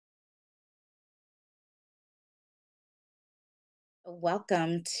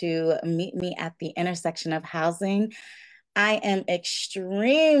Welcome to Meet Me at the Intersection of Housing. I am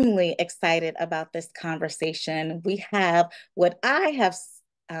extremely excited about this conversation. We have what I have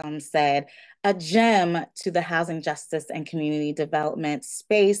said, a gem to the housing justice and community development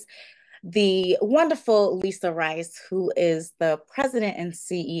space. The wonderful Lisa Rice, who is the president and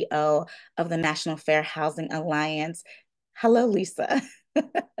CEO of the National Fair Housing Alliance. Hello, Lisa.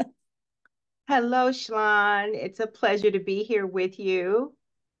 Hello, Schlonn. It's a pleasure to be here with you.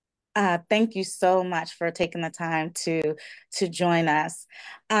 Thank you so much for taking the time to join us.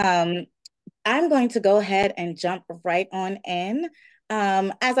 Um, I'm going to go ahead and jump right on in.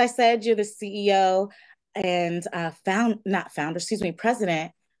 As I said, you're the CEO and not founder, excuse me,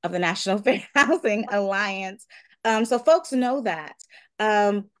 president of the National Fair Housing Alliance. So folks know that.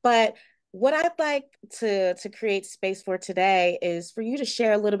 But what I'd like to create space for today is for you to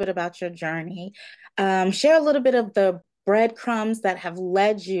share a little bit about your journey, share a little bit of the breadcrumbs that have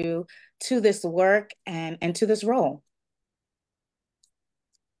led you to this work and to this role.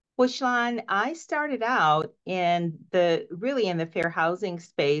 Well, Schlonn, I started out in the fair housing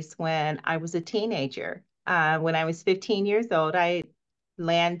space when I was a teenager. When I was 15 years old, I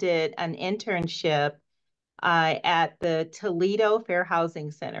landed an internship at the Toledo Fair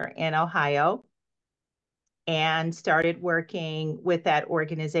Housing Center in Ohio and started working with that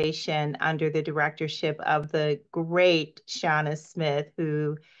organization under the directorship of the great Shauna Smith,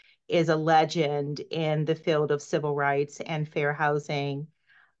 who is a legend in the field of civil rights and fair housing.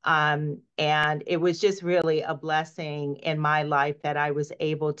 And it was just really a blessing in my life that I was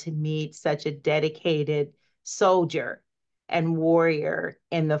able to meet such a dedicated soldier and warrior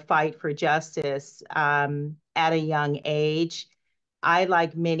in the fight for justice at a young age. I,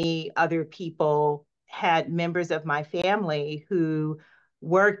 like many other people, had members of my family who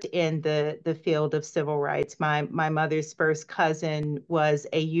worked in the field of civil rights. My mother's first cousin was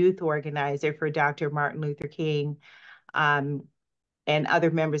a youth organizer for Dr. Martin Luther King. Um, and other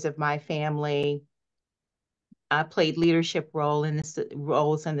members of my family played leadership roles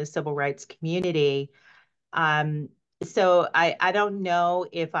in the civil rights community. Um, so I don't know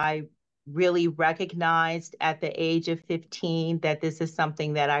if I really recognized at the age of 15 that this is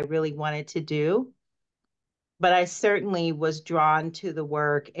something that I really wanted to do. But I certainly was drawn to the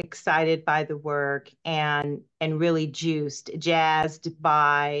work, excited by the work, and really jazzed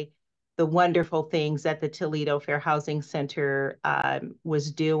by the wonderful things that the Toledo Fair Housing Center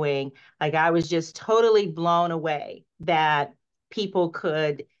was doing. Like I was just totally blown away that people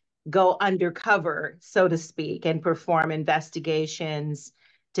could go undercover, so to speak, and perform investigations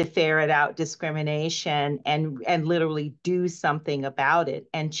to ferret out discrimination and literally do something about it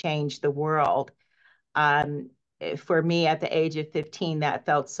and change the world. um, for me at the age of 15, that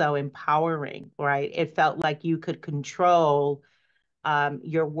felt so empowering, right? It felt like you could control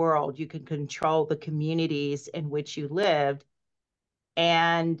your world, you could control the communities in which you lived.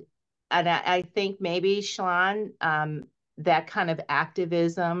 And I think maybe, Schlonn, that kind of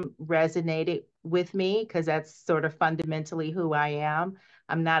activism resonated with me because that's sort of fundamentally who I am.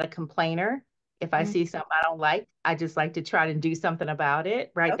 I'm not a complainer. If I Mm, see something I don't like, I just like to try to do something about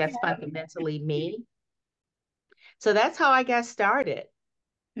it, right? okay. That's fundamentally me. So that's how I got started.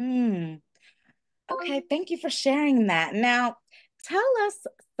 Mm. Okay, thank you for sharing that. Now, tell us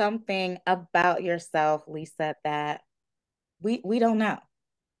something about yourself, Lisa, that we don't know.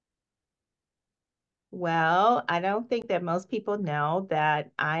 Well, I don't think that most people know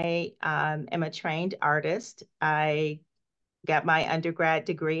that I am a trained artist. I got my undergrad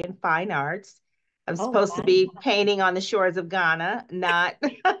degree in fine arts. I'm Oh, supposed to be painting on the shores of Ghana, not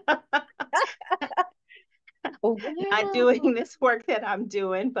not wow. doing this work that I'm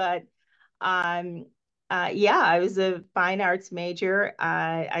doing, but um, yeah, I was a fine arts major.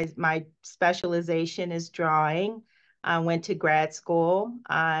 My specialization is drawing. I went to grad school.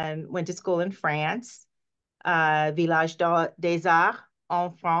 Went to school in France, Village des Arts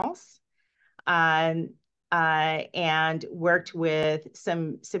en France, um, and worked with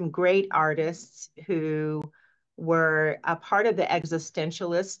some great artists who were a part of the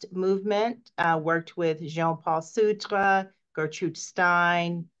existentialist movement. Worked with Jean-Paul Sartre, Gertrude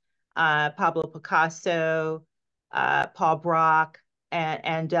Stein, Pablo Picasso, Paul Braque,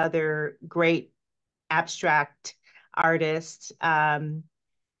 and other great abstract artists.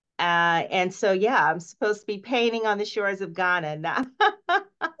 And so, yeah, I'm supposed to be painting on the shores of Ghana now.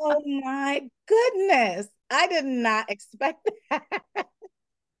 Oh my goodness. I did not expect that.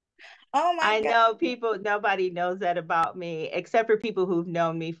 Oh my I God. know people, nobody knows that about me, except for people who've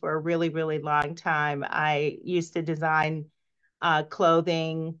known me for a really, really long time. I used to design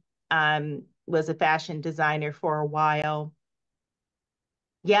clothing, was a fashion designer for a while,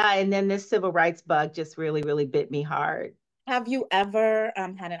 Yeah, and then this civil rights bug just really, really bit me hard. Have you ever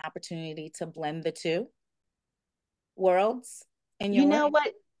had an opportunity to blend the two worlds in your You work? know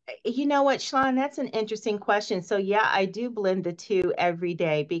what? You know what, Schlonn, that's an interesting question. So yeah, I do blend the two every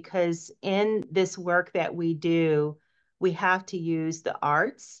day because in this work that we do, we have to use the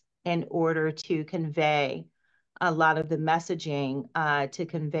arts in order to convey a lot of the messaging, to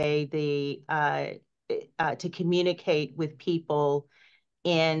convey to communicate with people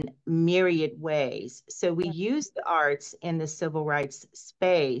in myriad ways. So we Right, use the arts in the civil rights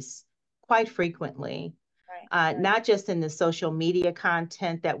space quite frequently, right, not just in the social media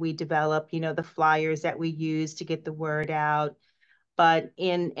content that we develop, the flyers that we use to get the word out, but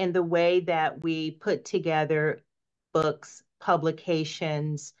in the way that we put together books,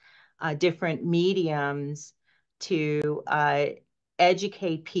 publications, different mediums to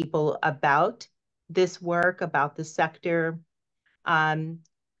educate people about this work, about the sector. Um,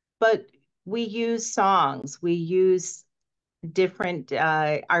 but we use songs, we use different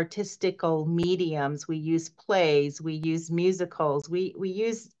artistical mediums, we use plays, we use musicals, we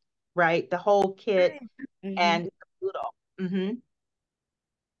use right the whole kit right. Hmm. and caboodle. Mm-hmm.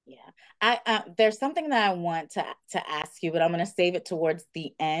 Yeah. I there's something that I want to ask you, but I'm going to save it towards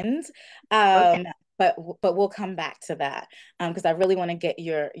the end. Okay. Um, but we'll come back to that because I really want to get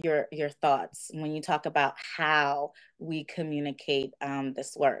your thoughts when you talk about how we communicate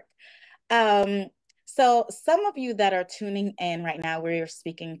this work. Um, so some of you that are tuning in right now, we're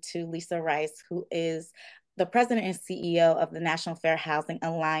speaking to Lisa Rice, who is the president and CEO of the National Fair Housing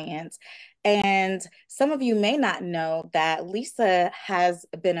Alliance. And some of you may not know that Lisa has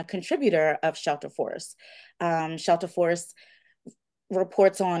been a contributor of Shelterforce. Shelterforce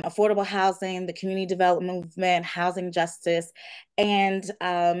reports on affordable housing, the community development movement, housing justice, and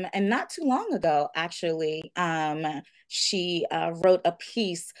not too long ago, actually, she wrote a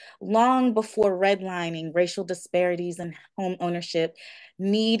piece long before redlining, racial disparities in home ownership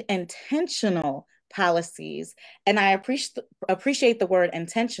need intentional policies, and I appreciate the word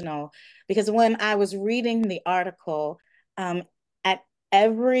intentional because when I was reading the article, at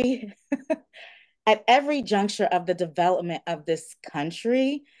every at every juncture of the development of this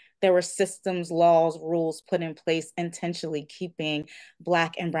country, there were systems, laws, rules put in place intentionally keeping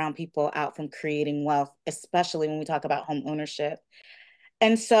Black and Brown people out from creating wealth, especially when we talk about home ownership.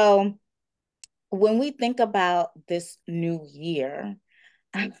 And so when we think about this new year,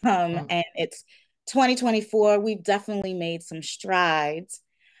 Mm. and it's 2024, we've definitely made some strides.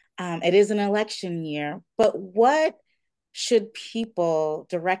 It is an election year, but what should people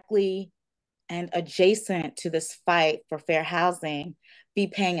directly and adjacent to this fight for fair housing be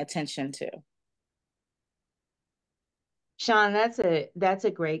paying attention to? Sean, that's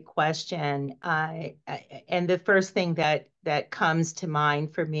a great question. And the first thing that comes to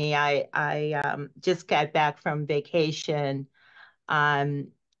mind for me, I just got back from vacation, um,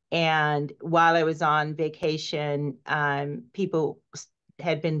 and while I was on vacation, people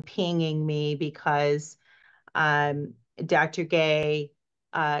had been pinging me because um, Dr. Gay,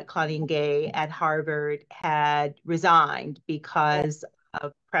 Claudine Gay at Harvard, had resigned because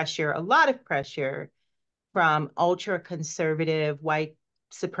of pressure, a lot of pressure from ultra conservative white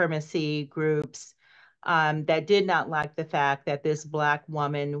supremacy groups, that did not like the fact that this Black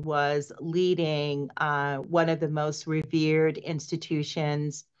woman was leading one of the most revered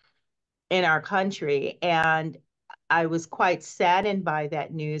institutions in our country. And I was quite saddened by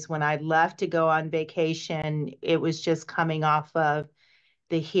that news when I left to go on vacation. It was just coming off of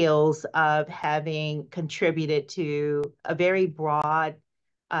the heels of having contributed to a very broad,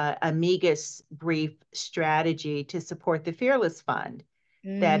 amicus brief strategy to support the Fearless Fund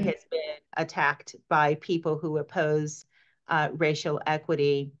that Mm, has been attacked by people who oppose racial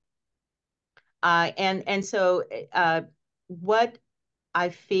equity. And so what I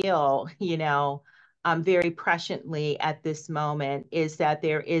feel, very presciently at this moment is that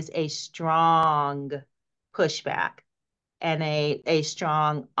there is a strong pushback and a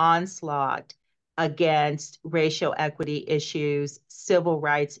strong onslaught against racial equity issues, civil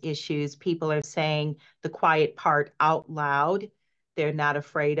rights issues. People are saying the quiet part out loud. They're not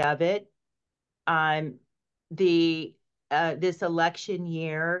afraid of it. Um, the This election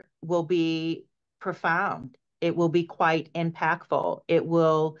year will be profound. It will be quite impactful. It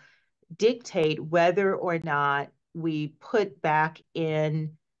will dictate whether or not we put back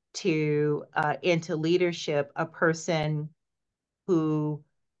into leadership a person who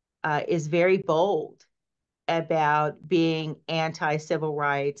is very bold about being anti-civil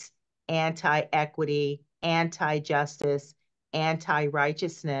rights, anti-equity, anti-justice,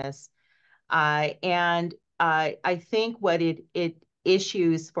 anti-righteousness, and I think what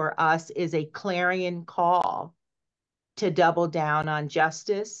issues for us is a clarion call to double down on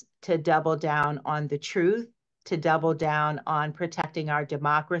justice, to double down on the truth, to double down on protecting our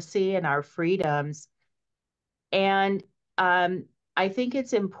democracy and our freedoms. And I think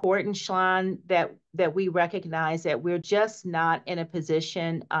it's important, Schlonn, that we recognize that we're just not in a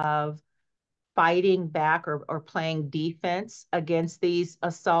position of fighting back or playing defense against these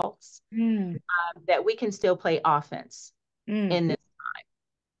assaults, Mm, that we can still play offense mm. in this.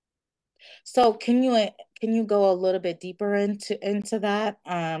 So can you go a little bit deeper into that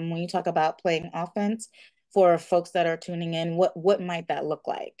when you talk about playing offense for folks that are tuning in? What might that look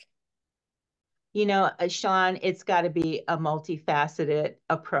like? Schlonn, it's got to be a multifaceted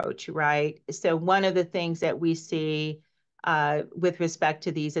approach, right? So one of the things that we see with respect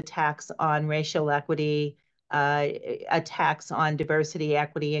to these attacks on racial equity, uh, attacks on diversity,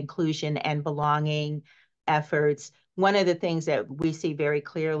 equity, inclusion, and belonging efforts, one of the things that we see very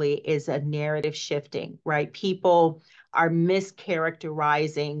clearly is a narrative shifting, right? People are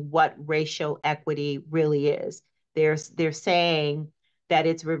mischaracterizing what racial equity really is. They're saying that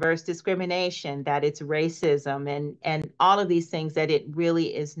it's reverse discrimination, that it's racism, and all of these things that it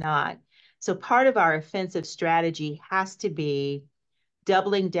really is not. So part of our offensive strategy has to be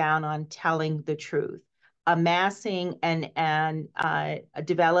doubling down on telling the truth, amassing and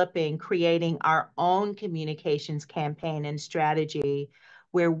developing, creating our own communications campaign and strategy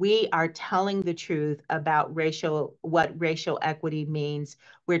where we are telling the truth about what racial equity means.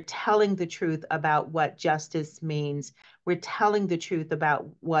 We're telling the truth about what justice means. We're telling the truth about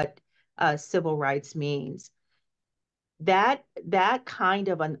what civil rights means. That kind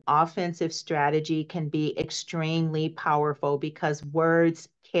of an offensive strategy can be extremely powerful because words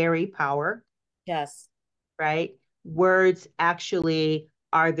carry power, Yes. right? Words actually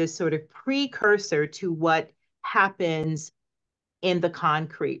are the sort of precursor to what happens in the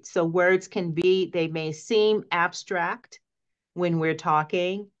concrete. So words they may seem abstract when we're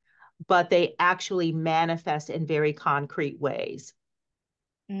talking, but they actually manifest in very concrete ways.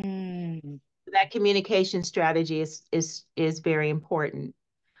 Mm, That communication strategy is very important.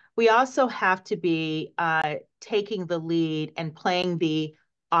 We also have to be taking the lead and playing the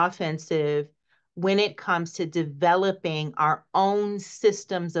offensive when it comes to developing our own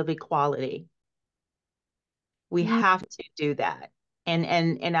systems of equality. We mm, have to do that.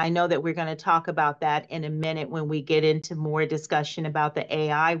 And I know that we're going to talk about that in a minute when we get into more discussion about the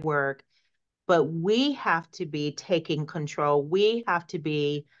AI work, but we have to be taking control. We have to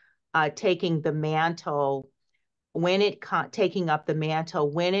be taking the mantle taking up the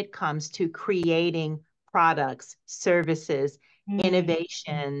mantle when it comes to creating products, services, mm,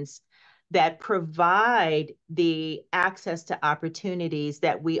 innovations that provide the access to opportunities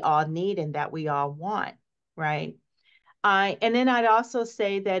that we all need and that we all want, right? And then I'd also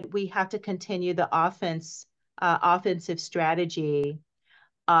say that we have to continue the offensive strategy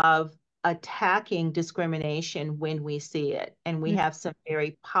of attacking discrimination when we see it. And we mm, have some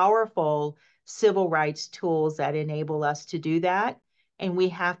very powerful civil rights tools that enable us to do that. And we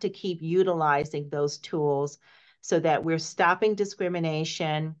have to keep utilizing those tools so that we're stopping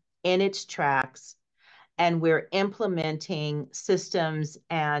discrimination in its tracks and we're implementing systems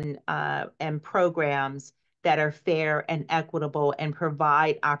and programs that are fair and equitable and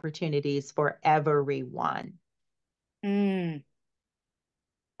provide opportunities for everyone. mm.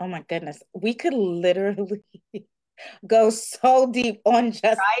 Oh my goodness. We could literally go so deep on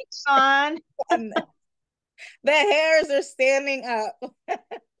just Right, Schlonn? on this. The hairs are standing up.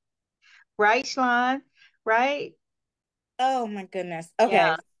 Right, Schlonn? Right? Oh my goodness.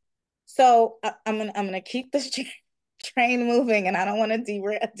 Yeah. Okay. So I'm gonna keep this train moving, and I don't want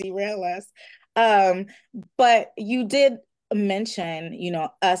to derail us. Um, but you did mention,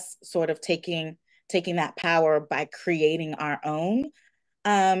 us sort of taking that power by creating our own.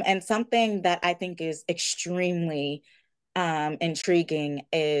 And something that I think is extremely intriguing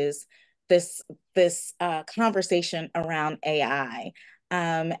is this this conversation around AI,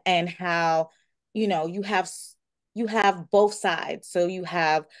 and how you have both sides. So you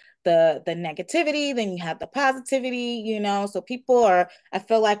have the negativity, then you have the positivity. So people are, I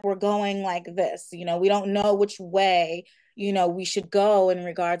feel like we're going like this. We don't know which way we should go in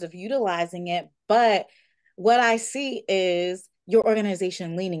regards of utilizing it, but what I see is your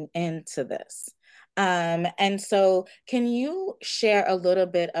organization leaning into this. And so, can you share a little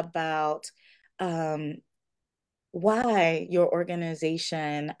bit about um, why your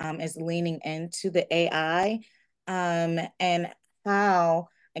organization is leaning into the AI, and how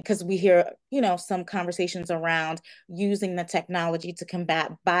because we hear, some conversations around using the technology to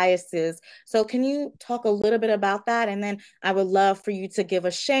combat biases. So can you talk a little bit about that? And then I would love for you to give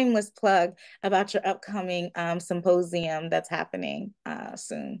a shameless plug about your upcoming symposium that's happening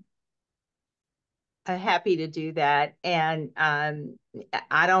soon. I'm happy to do that. And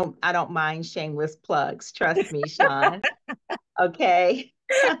I don't mind shameless plugs. Trust me, Schlonn. Okay.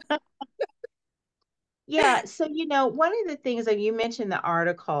 Yeah. So, one of the things that you mentioned the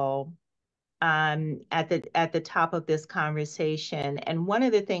article at the top of this conversation, and one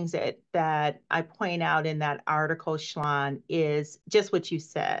of the things that I point out in that article, Schlonn, is just what you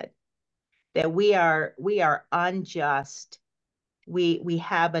said, that we are unjust. We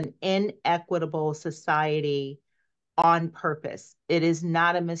have an inequitable society on purpose. It is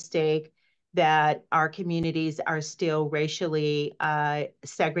not a mistake that our communities are still racially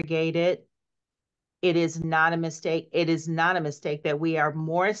segregated. It is not a mistake. It is not a mistake that we are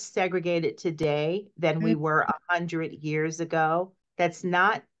more segregated today than we were 100 years ago. That's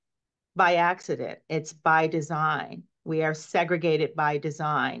not by accident. It's by design. We are segregated by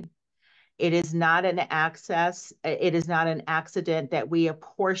design. It is not an accident that we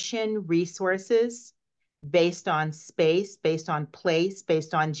apportion resources based on space, based on place,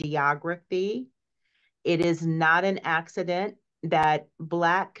 based on geography. It is not an accident that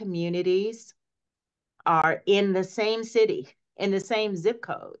Black communities are in the same city, in the same zip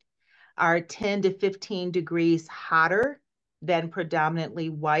code, are 10 to 15 degrees hotter than predominantly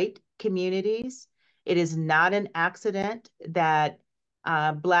white communities. It is not an accident that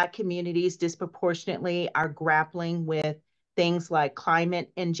Black communities disproportionately are grappling with things like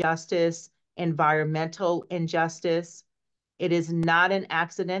climate injustice, environmental injustice. It is not an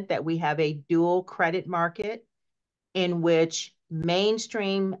accident that we have a dual credit market in which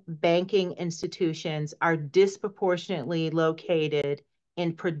mainstream banking institutions are disproportionately located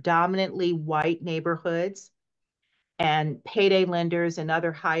in predominantly white neighborhoods, and payday lenders and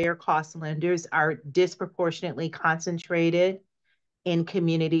other higher cost lenders are disproportionately concentrated in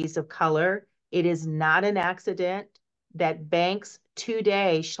communities of color. It is not an accident that banks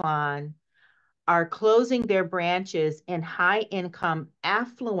today, Schlonn, are closing their branches in high income,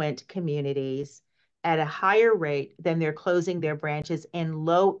 affluent communities at a higher rate than they're closing their branches in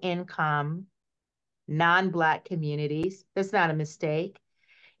low income, non Black communities. That's not a mistake.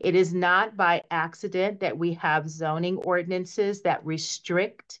 It is not by accident that we have zoning ordinances that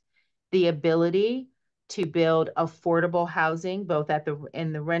restrict the ability to build affordable housing, both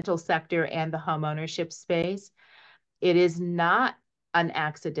in the rental sector and the homeownership space. It is not an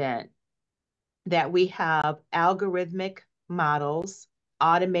accident that we have algorithmic models,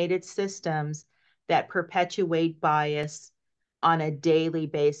 automated systems that perpetuate bias on a daily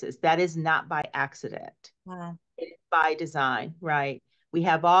basis. That is not by accident. Wow. It's by design, right? We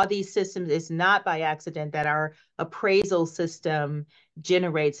have all these systems. It's not by accident that our appraisal system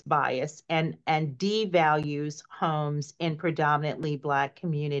generates bias and devalues homes in predominantly Black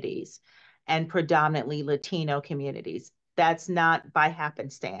communities and predominantly Latino communities. That's not by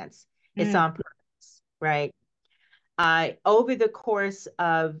happenstance. It's Mm. on purpose, right? Over the course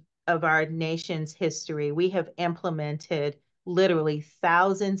of our nation's history, we have implemented literally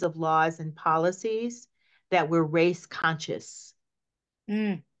thousands of laws and policies that were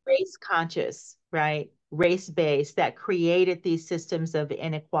Mm. race conscious, right? Race based, that created these systems of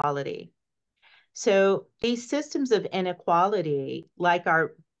inequality. So these systems of inequality, like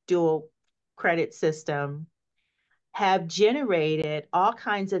our dual credit system, have generated all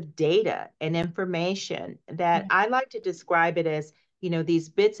kinds of data and information that I like to describe it as, these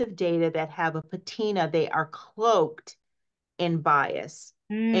bits of data that have a patina, they are cloaked in bias.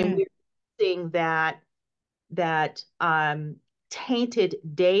 And Mm. we're seeing that tainted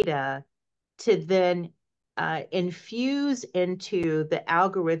data to then infuse into the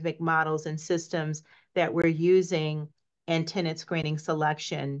algorithmic models and systems that we're using in tenant screening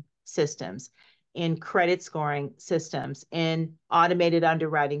selection systems, in credit scoring systems, in automated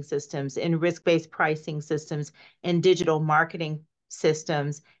underwriting systems, in risk-based pricing systems, in digital marketing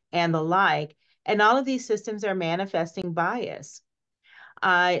systems, and the like. And all of these systems are manifesting bias.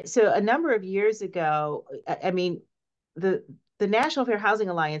 So a number of years ago, I mean, the the National Fair Housing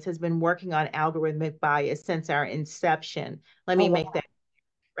Alliance has been working on algorithmic bias since our inception. Let Oh, me make wow. that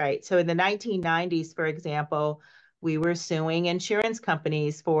right. So in the 1990s, for example, we were suing insurance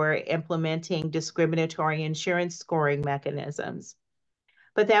companies for implementing discriminatory insurance scoring mechanisms.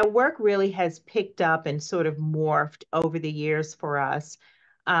 But that work really has picked up and sort of morphed over the years for us.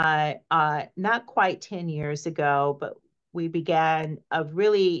 Not quite 10 years ago, but we began a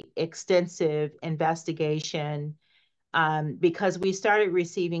really extensive investigation because we started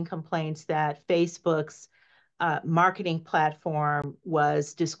receiving complaints that Facebook's marketing platform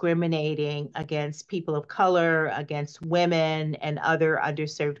was discriminating against people of color, against women, and other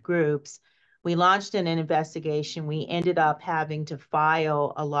underserved groups. We launched an investigation. We ended up having to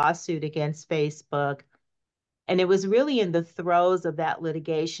file a lawsuit against Facebook. And it was really in the throes of that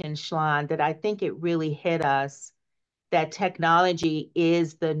litigation, Schlonn, that I think it really hit us that technology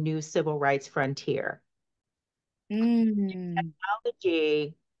is the new civil rights frontier. Mm,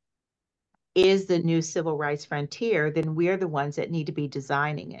 Technology is the new civil rights frontier, then we're the ones that need to be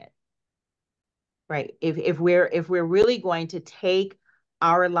designing it, right? If we're really going to take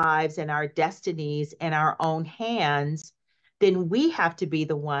our lives and our destinies in our own hands, then we have to be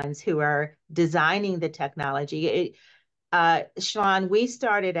the ones who are designing the technology. Schlonn, we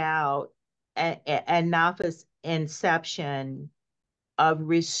started out at NAFA's inception of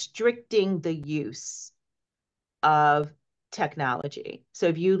restricting the use of technology. So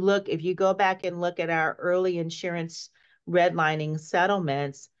if you go back and look at our early insurance redlining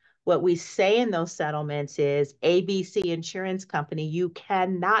settlements, what we say in those settlements is ABC Insurance Company, you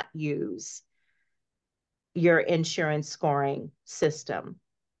cannot use your insurance scoring system.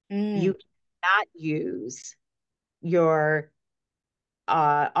 mm, You cannot use your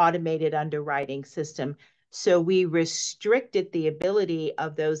automated underwriting system. So we restricted the ability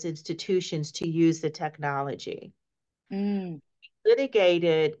of those institutions to use the technology. mm,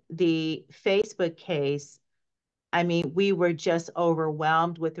 Litigated the Facebook case. I mean, we were just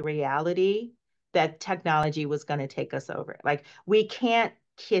overwhelmed with the reality that technology was going to take us over. Like, we can't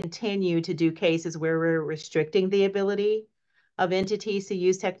continue to do cases where we're restricting the ability of entities to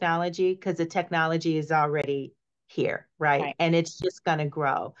use technology because the technology is already here, right? right. And it's just going to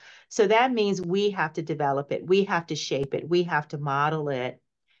grow. So that means we have to develop it, we have to shape it, we have to model it.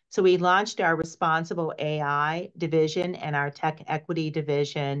 So we launched our responsible AI division and our tech equity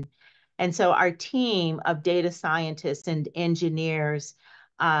division. And so our team of data scientists and engineers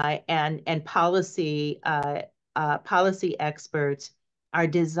and policy experts are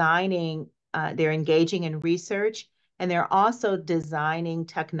designing. They're engaging in research, and they're also designing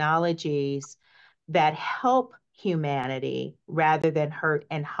technologies that help humanity rather than hurt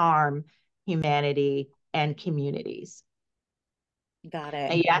and harm humanity and communities. Got it.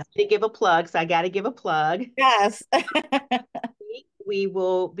 Now, you asked me to give a plug, so I got to give a plug. Yes. We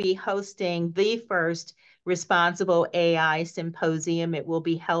will be hosting the first Responsible AI Symposium. It will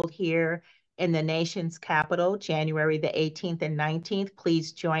be held here in the nation's capital, January the 18th and 19th.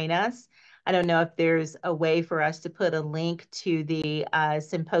 Please join us. I don't know if there's a way for us to put a link to the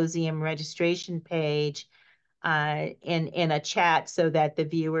symposium registration page in a chat so that the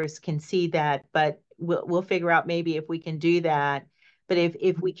viewers can see that, but we'll figure out maybe if we can do that. But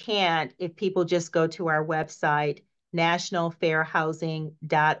if we can't, if people just go to our website,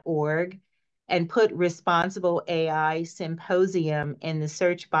 nationalfairhousing.org, and put Responsible AI Symposium in the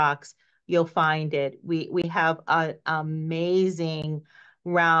search box, you'll find it. We have an amazing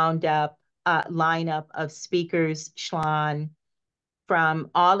roundup lineup of speakers, Schlonn,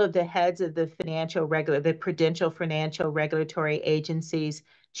 from all of the heads of the Prudential Financial Regulatory Agencies,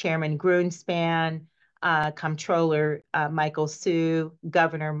 Chairman Greenspan, Comptroller Michael Hsu,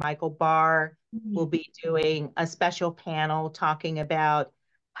 Governor Michael Barr will Mm, be doing a special panel talking about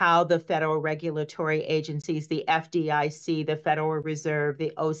how the federal regulatory agencies, the FDIC, the Federal Reserve,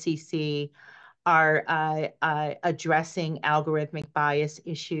 the OCC, are addressing algorithmic bias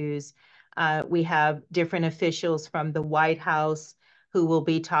issues. We have different officials from the White House who will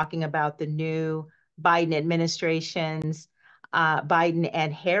be talking about the new Biden administration's, Biden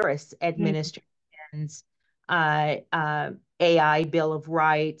and Harris mm, administration's AI Bill of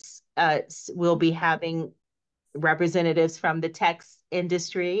Rights. We'll be having representatives from the tech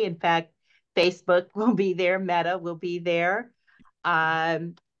industry. In fact, Facebook will be there, Meta will be there.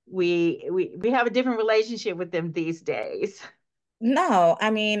 Um, we have a different relationship with them these days. no,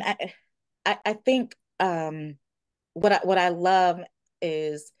 I mean, I think what I love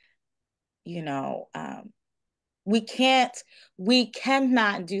is, you know, we can't we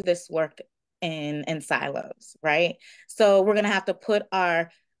cannot do this work in silos, right? So we're gonna have to put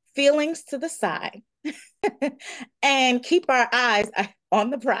our feelings to the side and keep our eyes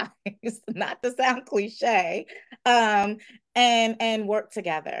on the prize, not to sound cliche, um, and work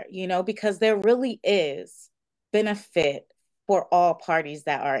together, because there really is benefit for all parties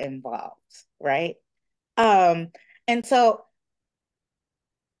that are involved, right? Um, and so,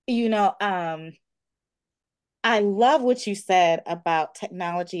 you know, I love what you said about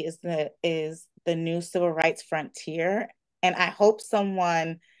technology is the new civil rights frontier. And I hope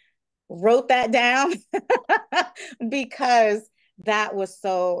someone wrote that down because that was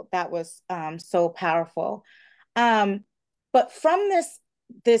so powerful. Um, but from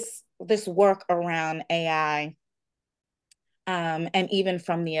this work around AI, and even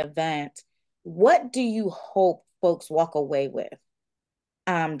from the event, what do you hope folks walk away with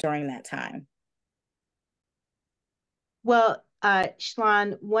during that time? Well,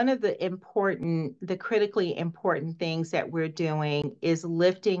 Schlonn, one of the critically important things that we're doing is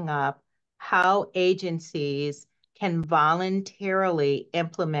lifting up how agencies can voluntarily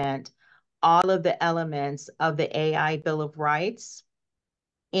implement all of the elements of the AI Bill of Rights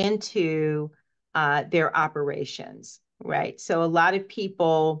into their operations, right? So a lot of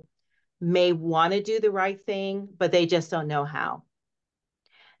people may want to do the right thing, but they just don't know how.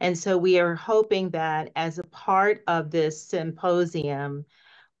 And so we are hoping that as a part of this symposium,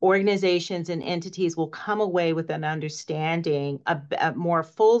 organizations and entities will come away with an understanding, a more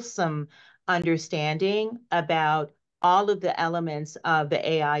fulsome understanding about all of the elements of the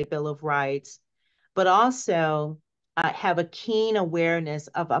AI Bill of Rights, but also have a keen awareness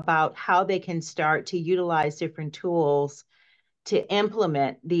of about how they can start to utilize different tools to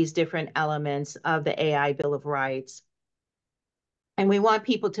implement these different elements of the AI Bill of Rights. And we want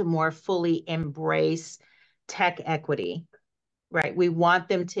people to more fully embrace tech equity, right? We want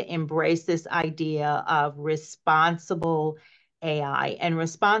them to embrace this idea of responsible AI. And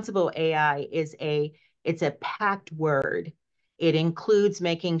responsible AI it's a packed word. It includes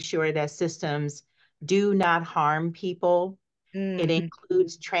making sure that systems do not harm people. It Mm-hmm.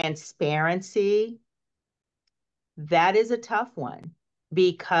 includes transparency. That is a tough one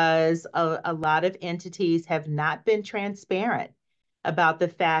because a lot of entities have not been transparent about the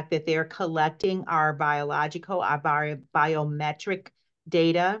fact that they're collecting our biological, our biometric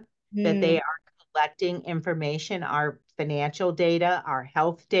data, that they Mm-hmm. are collecting information, our financial data, our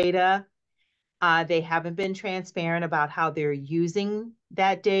health data. They haven't been transparent about how they're using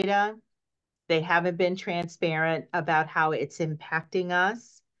that data. They haven't been transparent about how it's impacting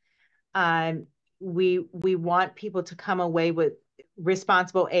us. Um, we want people to come away with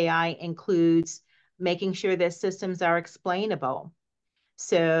responsible AI includes making sure that systems are explainable.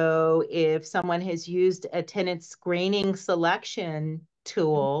 So if someone has used a tenant screening selection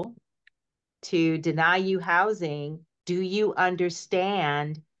tool to deny you housing, do you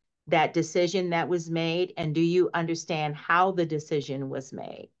understand that decision that was made? And do you understand how the decision was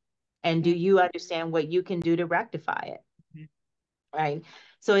made? And do you understand what you can do to rectify it? Right?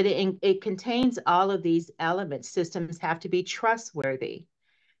 So it contains all of these elements. Systems have to be trustworthy.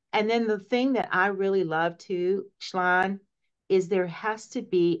 And then the thing that I really love too, Schlonn, is there has to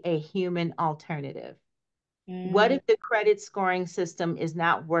be a human alternative. What Mm-hmm. if the credit scoring system is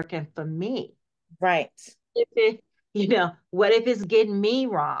not working for me? Right. If it, what if it's getting me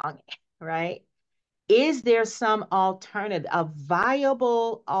wrong, right? Is there some alternative, a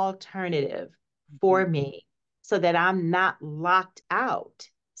viable alternative Mm-hmm. for me so that I'm not locked out,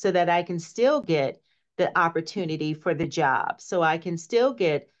 so that I can still get the opportunity for the job, so I can still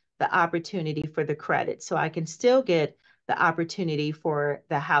get the opportunity for the credit, so I can still get the opportunity for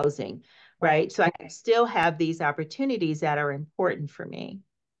the housing, Right. right? So I can still have these opportunities that are important for me.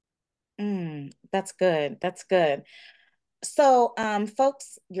 That's good. That's good. So,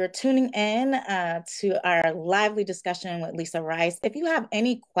 folks, you're tuning in to our lively discussion with Lisa Rice. If you have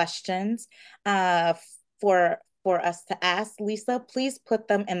any questions uh, for us to ask Lisa, please put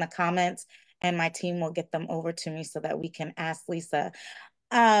them in the comments, and my team will get them over to me so that we can ask Lisa.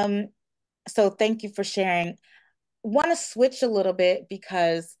 Um, so, thank you for sharing. Want to switch a little bit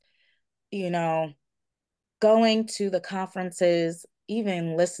because you know going to the conferences,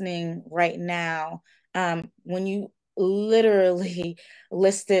 even listening right now, when you literally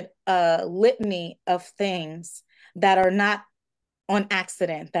listed a litany of things that are not on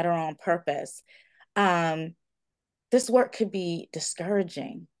accident, that are on purpose, um, this work could be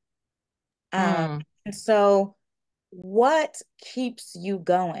discouraging. Um, Mm. and so, what keeps you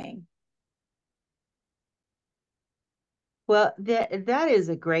going? Well, that is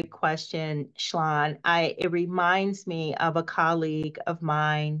a great question, Schlonn. It reminds me of a colleague of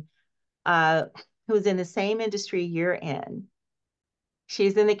mine uh, who's in the same industry you're in.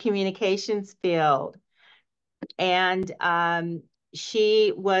 She's in the communications field, and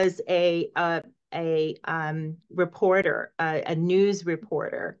she was a reporter, a news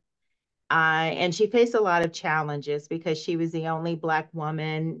reporter, and she faced a lot of challenges because she was the only Black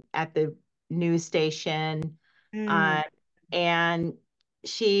woman at the news station. Mm, Uh, and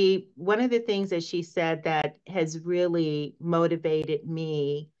one of the things that she said that has really motivated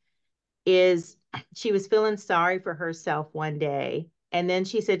me is she was feeling sorry for herself one day. And then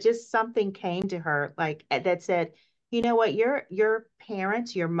she said just something came to her like that said, you know what, your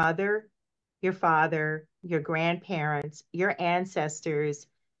parents, your mother, your father, your grandparents, your ancestors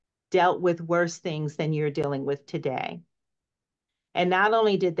dealt with worse things than you're dealing with today. And not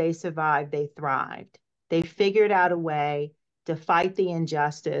only did they survive, they thrived. They figured out a way to fight the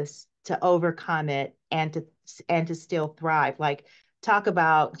injustice, to overcome it, and to still thrive. Like talk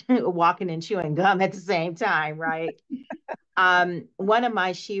about walking and chewing gum at the same time, right? One of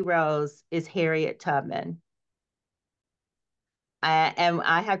my sheroes is Harriet Tubman. And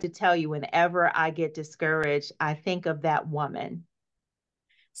I have to tell you, whenever I get discouraged, I think of that woman,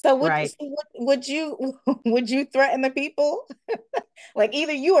 So right? would you would you threaten the people? Like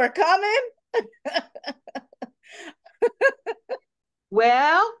either you are coming.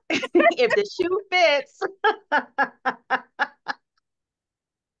 Well, if the shoe fits,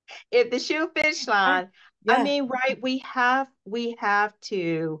 if the shoe fits, Schlonn, I Yeah, mean, right, we have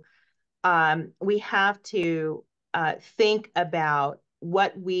to think about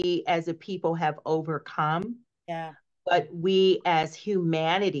what we as a people have overcome, yeah, what we as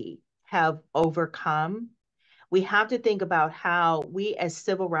humanity have overcome. We have to think about how we as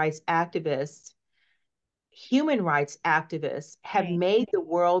civil rights activists, human rights activists, have right, made the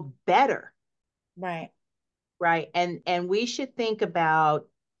world better, right. right? And we should think about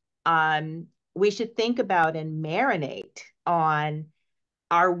and marinate on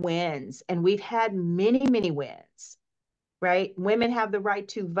our wins. And we've had many, many wins, right? Women have the right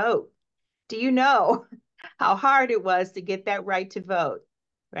to vote. Do you know how hard it was to get that right to vote,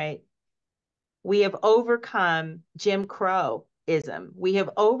 right? We have overcome Jim Crowism. We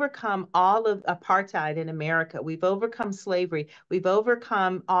have overcome all of apartheid in America. We've overcome slavery. We've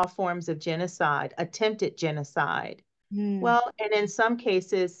overcome all forms of genocide, attempted genocide. Mm, Well, and in some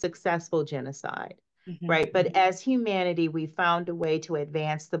cases, successful genocide, hmm. right? But as humanity, we found a way to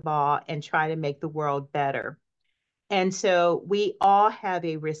advance the ball and try to make the world better. And so we all have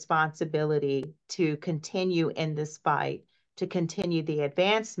a responsibility to continue in this fight, to continue the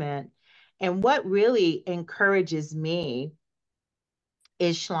advancement. And what really encourages me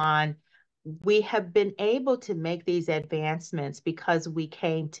is, Schlonn, we have been able to make these advancements because we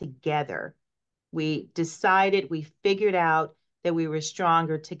came together. We decided, we figured out that we were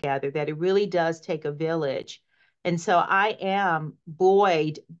stronger together, that it really does take a village. And so I am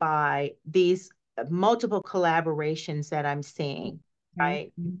buoyed by these multiple collaborations that I'm seeing,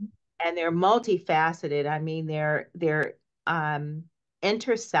 right? Mm-hmm. And they're multifaceted. I mean, they're um,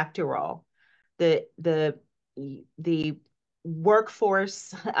 intersectoral. The the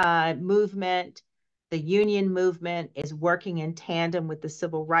workforce movement, the union movement is working in tandem with the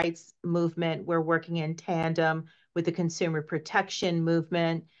civil rights movement. We're working in tandem with the consumer protection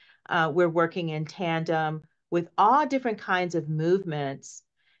movement. We're working in tandem with all different kinds of movements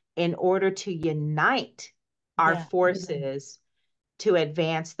in order to unite our Yeah. forces to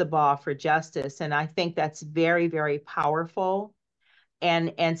advance the ball for justice. And I think that's very, very powerful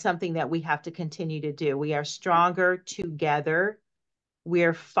and something that we have to continue to do. We are stronger together.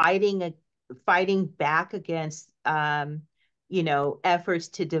 We're fighting back against efforts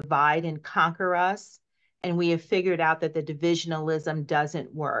to divide and conquer us. And we have figured out that the divisionalism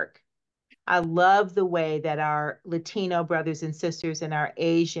doesn't work. I love the way that our Latino brothers and sisters and our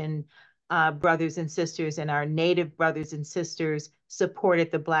Asian brothers and sisters and our Native brothers and sisters supported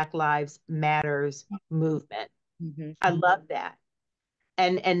the Black Lives Matters movement. Mm-hmm. I love that.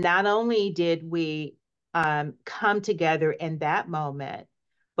 And not only did we come together in that moment,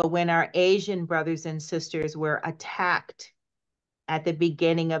 but when our Asian brothers and sisters were attacked at the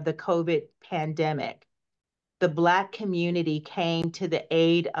beginning of the COVID pandemic, the Black community came to the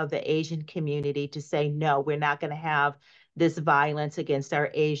aid of the Asian community to say, no, we're not going to have this violence against our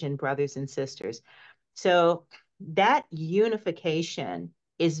Asian brothers and sisters. So that unification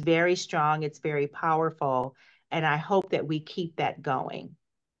is very strong, it's very powerful, and I hope that we keep that going.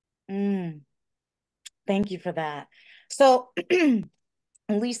 Mm, thank you for that. So,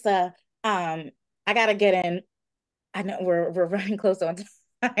 Lisa, I gotta get in. I know we're running close on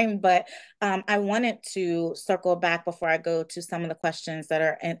time, but I wanted to circle back before I go to some of the questions that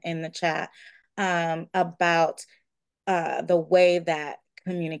are in the chat about the way that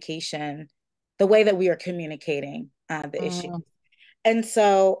communication, the way that we are communicating the issue. Mm, And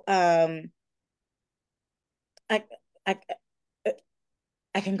so I, I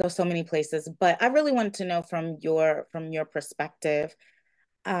I can go so many places, but I really wanted to know from your perspective,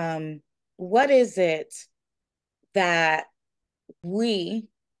 um, what is it that we,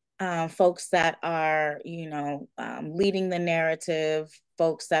 folks that are, leading the narrative,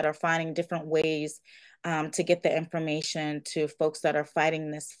 folks that are finding different ways to get the information to folks that are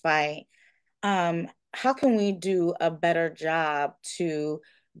fighting this fight. How can we do a better job to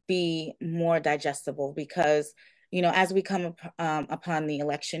be more digestible? Because, as we come upon the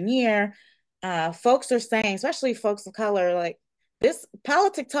election year, folks are saying, especially folks of color, like, this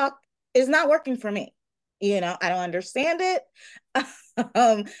politic talk is not working for me. I don't understand it.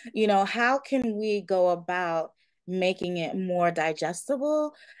 How can we go about making it more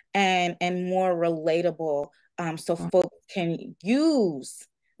digestible and more relatable, so folks can use,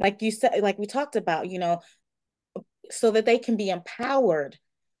 like you said, like we talked about, so that they can be empowered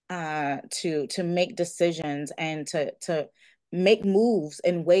to make decisions and to make moves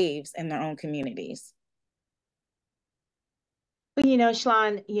and waves in their own communities. Well,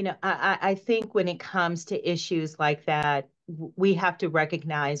 Schlonn, I think when it comes to issues like that, we have to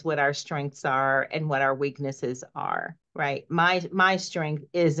recognize what our strengths are and what our weaknesses are, right? My strength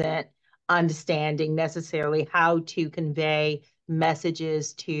isn't understanding necessarily how to convey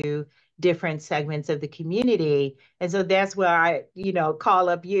messages to different segments of the community. And so that's where I, call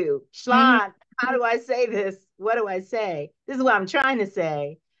up you. Mhm. Schlonn, how do I say this? What do I say? This is what I'm trying to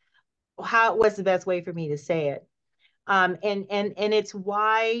say. What's the best way for me to say it? And it's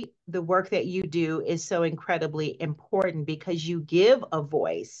why the work that you do is so incredibly important, because you give a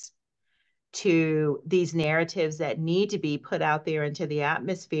voice to these narratives that need to be put out there into the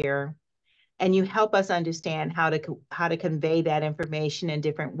atmosphere, and you help us understand how to convey that information in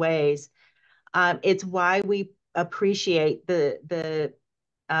different ways. It's why we appreciate the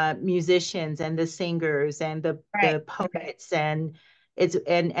musicians and the singers and the Right. the poets and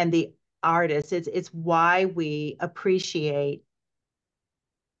the artists. It's why we appreciate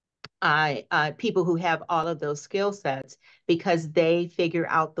people who have all of those skill sets, because they figure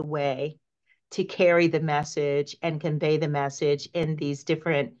out the way to carry the message and convey the message in these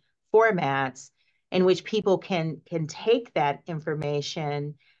different formats in which people can take that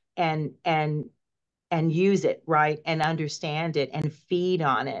information and and use it, right, and understand it and feed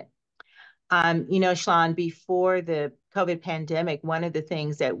on it. Schlonn, before the COVID pandemic, one of the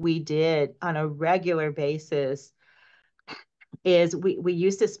things that we did on a regular basis is we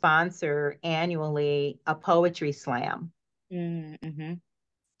used to sponsor annually a poetry slam. Mm-hmm.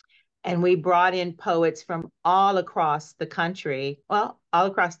 And we brought in poets from all across the country, well, all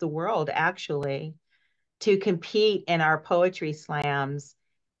across the world, actually, to compete in our poetry slams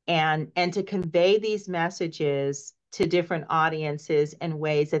and to convey these messages to different audiences in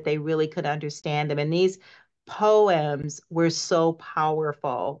ways that they really could understand them. And these poems were so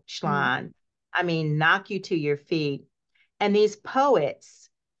powerful, Mm-hmm. Schlonn. I mean, knock you to your feet. And these poets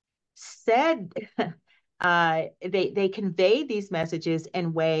said they conveyed these messages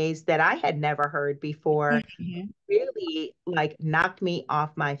in ways that I had never heard before, really like knocked me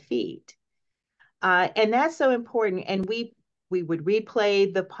off my feet. And that's so important. And we would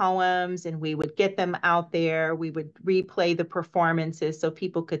replay the poems and we would get them out there. We would replay the performances so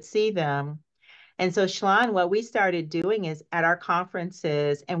people could see them. And so, Schlonn, what we started doing is at our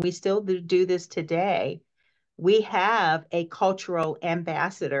conferences, and we still do this today, we have a cultural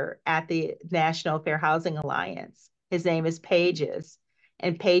ambassador at the National Fair Housing Alliance. His name is Pages.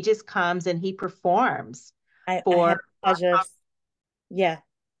 And Pages comes and he performs I for had the pleasure of, yeah,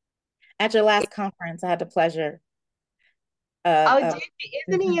 at your last conference, I had the pleasure oh, of,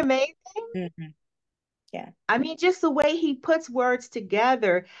 isn't he mhm, amazing? mhm, yeah. I mean, just the way he puts words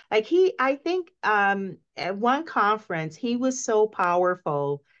together. Like I think at one conference, he was so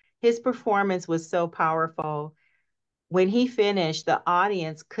powerful. His performance was so powerful. When he finished, the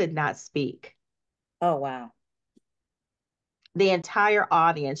audience could not speak. Oh, wow. The entire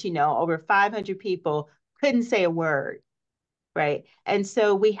audience, over 500 people couldn't say a word, right? And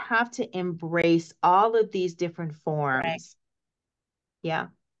so we have to embrace all of these different Right, forms. Yeah.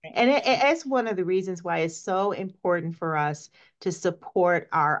 right, And it's one of the reasons why it's so important for us to support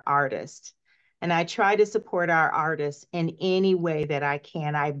our artists. And I try to support our artists in any way that I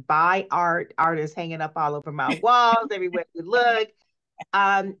can. I buy artists hanging up all over my walls, everywhere we look,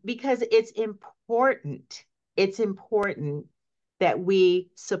 because it's important. It's important that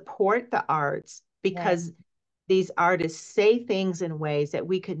we support the arts, right, because these artists say things in ways that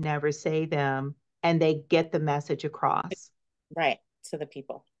we could never say them, and they get the message across. right, to the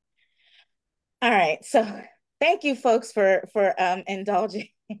people. All right. So thank you folks for indulging.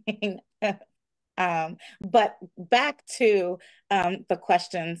 But back to the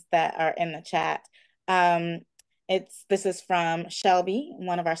questions that are in the chat. Um, this is from Shelby,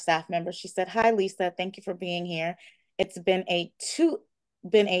 one of our staff members. She said, "Hi Lisa, thank you for being here. It's been a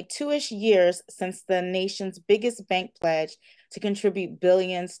two-ish years since the nation's biggest bank pledge to contribute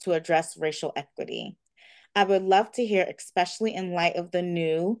billions to address racial equity. I would love to hear, especially in light of the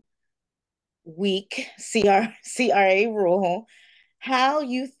new weak CRA rule, how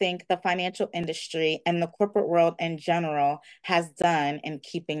you think the financial industry and the corporate world in general has done in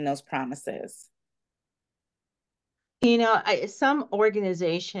keeping those promises. Some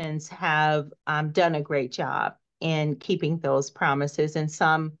organizations have done a great job in keeping those promises, and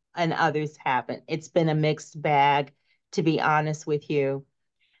some and others haven't. It's been a mixed bag, to be honest with you.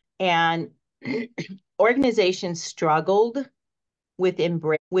 And organizations struggled with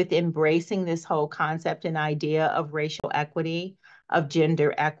embracing this whole concept and idea of racial equity, of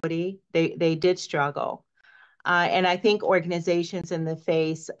gender equity. They did struggle. And I think organizations in the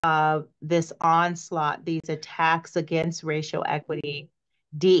face of this onslaught, these attacks against racial equity,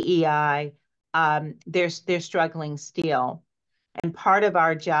 DEI, they're struggling still. And part of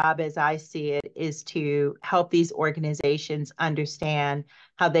our job, as I see it, is to help these organizations understand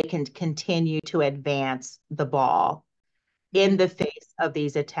how they can continue to advance the ball in the face of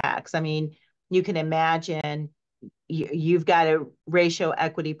these attacks. I mean, you can imagine you've got a racial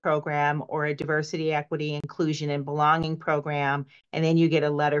equity program or a diversity, equity, inclusion, and belonging program, and then you get a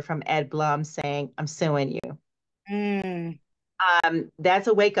letter from Ed Blum saying, I'm suing you. Mm. That's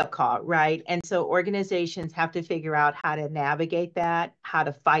a wake-up call, right? And so organizations have to figure out how to navigate that, how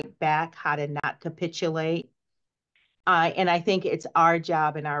to fight back, how to not capitulate. And I think it's our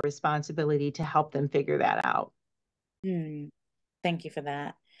job and our responsibility to help them figure that out. Thank you for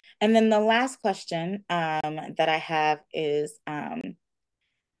that. And then the last question that I have is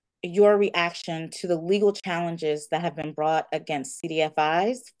your reaction to the legal challenges that have been brought against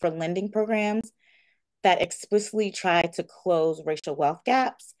CDFIs for lending programs that explicitly try to close racial wealth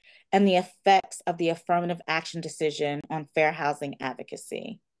gaps and the effects of the affirmative action decision on fair housing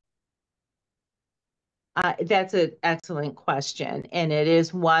advocacy. That's an excellent question. And it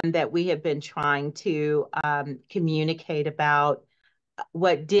is one that we have been trying to communicate about.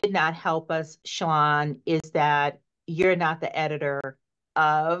 What did not help us, Schlonn, is that you're not the editor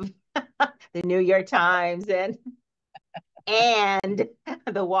of the New York Times and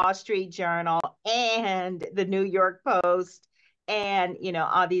the Wall Street Journal and the New York Post and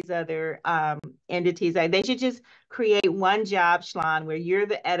all these other entities. They should just create one job, Schlonn, where you're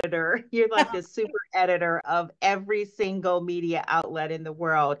the editor. You're like the super editor of every single media outlet in the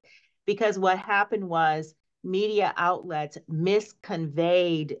world. Because what happened was media outlets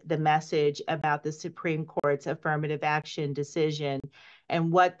misconveyed the message about the Supreme Court's affirmative action decision.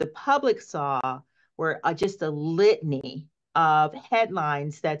 And what the public saw were just a litany of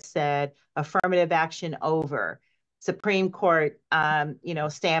headlines that said affirmative action over. Supreme Court,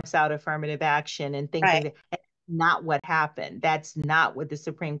 stamps out affirmative action and things like that. That's not what happened. That's not what the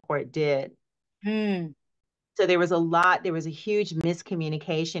Supreme Court did. So there was a huge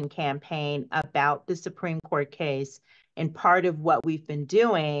miscommunication campaign about the Supreme Court case. And part of what we've been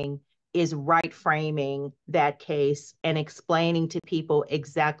doing is right framing that case and explaining to people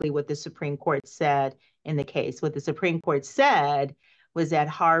exactly what the Supreme Court said in the case. What the Supreme Court said was that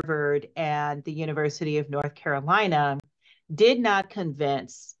Harvard and the University of North Carolina did not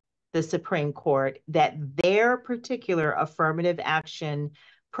convince the Supreme Court that their particular affirmative action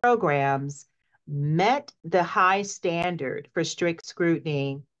programs met the high standard for strict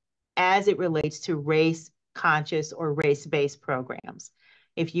scrutiny as it relates to race conscious or race-based programs.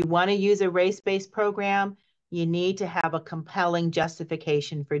 If you want to use a race-based program, you need to have a compelling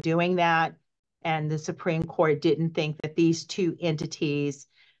justification for doing that. And the Supreme Court didn't think that these two entities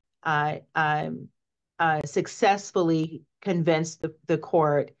successfully convinced the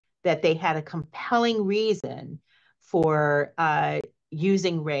court that they had a compelling reason for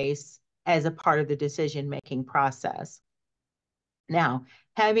using race as a part of the decision-making process. Now,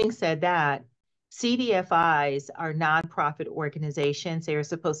 having said that, CDFIs are nonprofit organizations. They are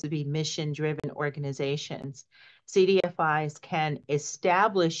supposed to be mission-driven organizations. CDFIs can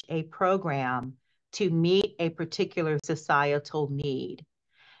establish a program to meet a particular societal need.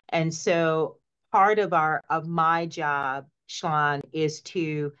 And so part of my job, Schlonn, is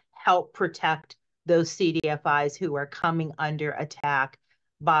to help protect those CDFIs who are coming under attack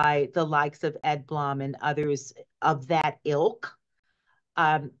by the likes of Ed Blum and others of that ilk,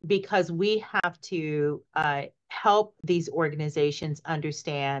 because we have to help these organizations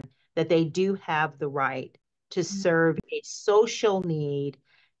understand that they do have the right to serve a social need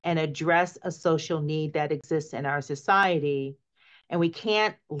and address a social need that exists in our society. And we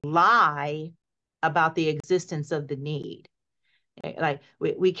can't lie about the existence of the need. Like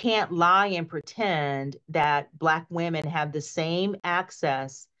we can't lie and pretend that Black women have the same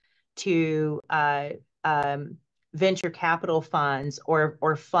access to venture capital funds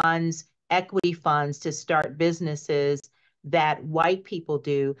or funds equity funds to start businesses that white people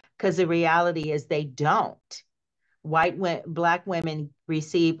do, because the reality is they don't. Black women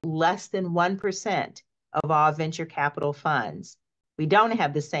receive less than 1% of all venture capital funds. We don't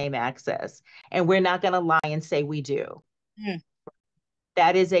have the same access, and we're not going to lie and say we do. Mm.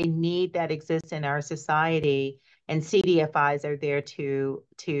 That is a need that exists in our society, and CDFIs are there to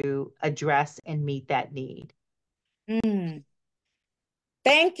address and meet that need. Mm.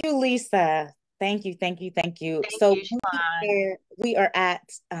 Thank you, Lisa. Thank you, thank you, thank you. Thank So you, Schlonn. we are at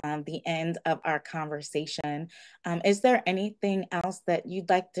the end of our conversation. Is there anything else that you'd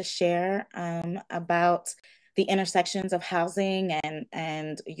like to share about the intersections of housing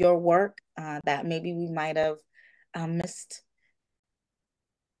and your work that maybe we might have missed?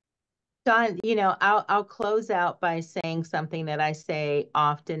 Don, I'll close out by saying something that I say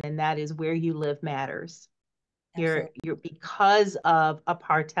often, and that is where you live matters. Absolutely. You're because of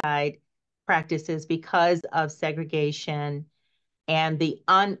apartheid practices, because of segregation and the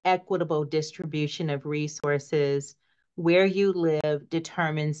unequitable distribution of resources, where you live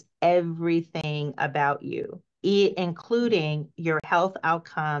determines everything about you, including your health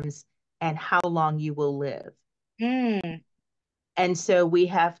outcomes and how long you will live. Mm. And so we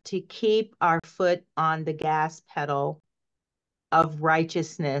have to keep our foot on the gas pedal of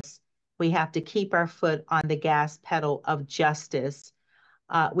righteousness. We have to keep our foot on the gas pedal of justice.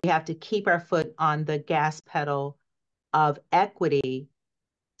 We have to keep our foot on the gas pedal of equity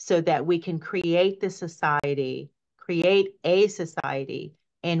so that we can create a society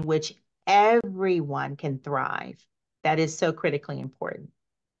in which everyone can thrive. That is so critically important.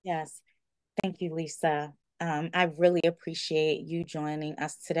 Yes. Thank you, Lisa. I really appreciate you joining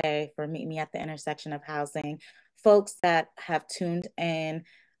us today for Meet Me at the Intersection of Housing. Folks that have tuned in,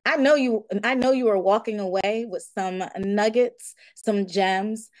 I know you are walking away with some nuggets, some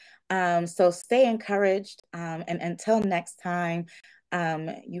gems. So stay encouraged. And until next time,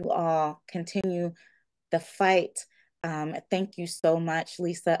 you all continue the fight. Thank you so much,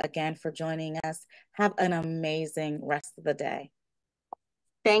 Lisa, again for joining us. Have an amazing rest of the day.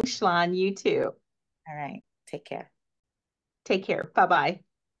 Thanks, Schlonn. You too. All right. Take care. Take care. Bye-bye.